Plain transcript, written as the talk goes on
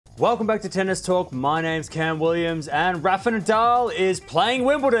Welcome back to Tennis Talk. My name's Cam Williams, and Rafa Nadal is playing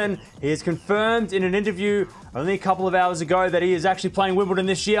Wimbledon. He has confirmed in an interview only a couple of hours ago that he is actually playing Wimbledon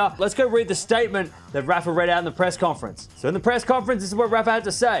this year. Let's go read the statement that Rafa read out in the press conference. So in the press conference, this is what Rafa had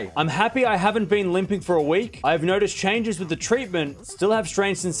to say. I'm happy I haven't been limping for a week. I have noticed changes with the treatment, still have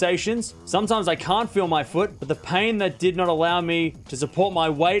strange sensations. Sometimes I can't feel my foot, but the pain that did not allow me to support my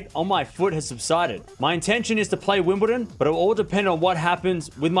weight on my foot has subsided. My intention is to play Wimbledon, but it will all depend on what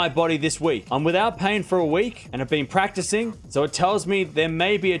happens with my body this week. I'm without pain for a week and have been practicing, so it tells me there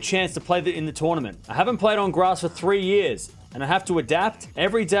may be a chance to play in the tournament. I haven't played on grass for 3 years, and I have to adapt.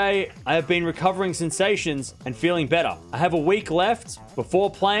 Every day, I have been recovering sensations and feeling better. I have a week left before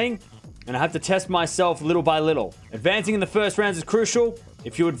playing, and I have to test myself little by little. Advancing in the first rounds is crucial.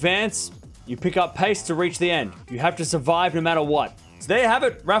 If you advance, you pick up pace to reach the end. You have to survive no matter what. So there you have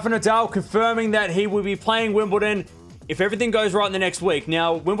it. Rafa Nadal confirming that he will be playing Wimbledon if everything goes right in the next week.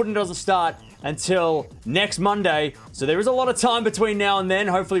 Now, Wimbledon doesn't start until next Monday, so there is a lot of time between now and then.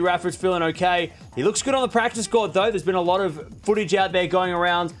 Hopefully Rafa's feeling okay. He looks good on the practice court though. There's been a lot of footage out there going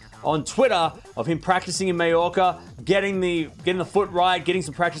around on Twitter of him practicing in Mallorca, getting the foot right, getting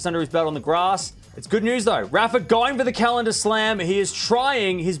some practice under his belt on the grass. It's good news though. Rafa going for the calendar slam. He is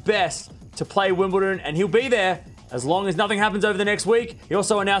trying his best to play Wimbledon, and he'll be there as long as nothing happens over the next week. He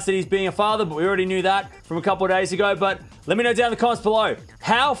also announced that he's being a father, but we already knew that from a couple of days ago. But let me know down in the comments below,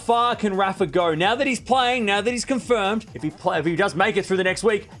 how far can Rafa go? Now that he's playing, now that he's confirmed, if he does make it through the next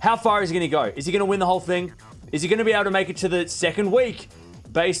week, how far is he going to go? Is he going to win the whole thing? Is he going to be able to make it to the second week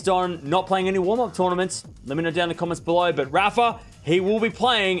based on not playing any warm-up tournaments? Let me know down in the comments below. But Rafa, he will be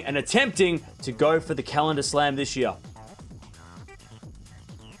playing and attempting to go for the calendar slam this year.